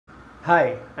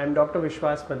Hi, I'm Dr.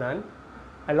 Vishwas Madan.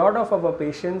 A lot of our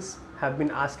patients have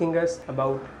been asking us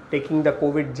about taking the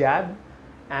COVID jab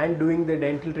and doing the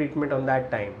dental treatment on that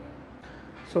time.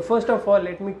 So first of all,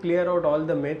 let me clear out all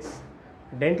the myths.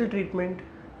 Dental treatment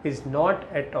is not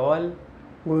at all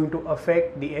going to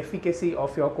affect the efficacy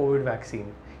of your COVID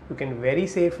vaccine. You can very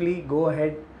safely go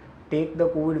ahead, take the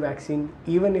COVID vaccine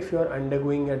even if you are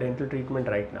undergoing a dental treatment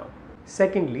right now.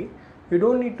 Secondly, you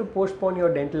don't need to postpone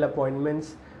your dental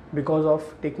appointments because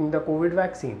of taking the COVID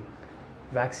vaccine.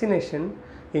 Vaccination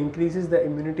increases the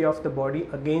immunity of the body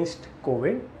against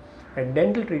COVID, and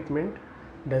dental treatment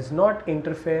does not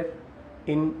interfere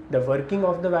in the working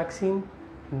of the vaccine.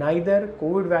 Neither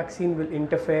COVID vaccine will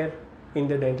interfere in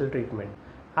the dental treatment.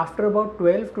 After about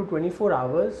 12 to 24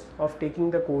 hours of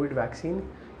taking the COVID vaccine,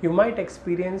 you might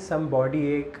experience some body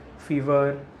ache,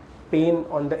 fever, pain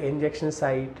on the injection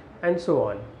site, and so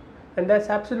on. And that's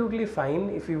absolutely fine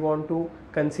if you want to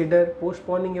consider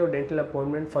postponing your dental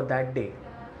appointment for that day.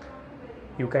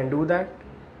 You can do that,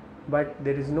 but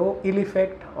there is no ill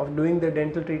effect of doing the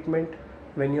dental treatment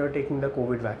when you are taking the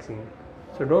COVID vaccine.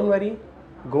 So don't worry,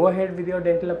 go ahead with your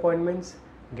dental appointments,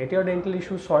 get your dental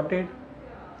issues sorted,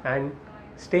 and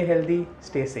stay healthy,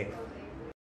 stay safe.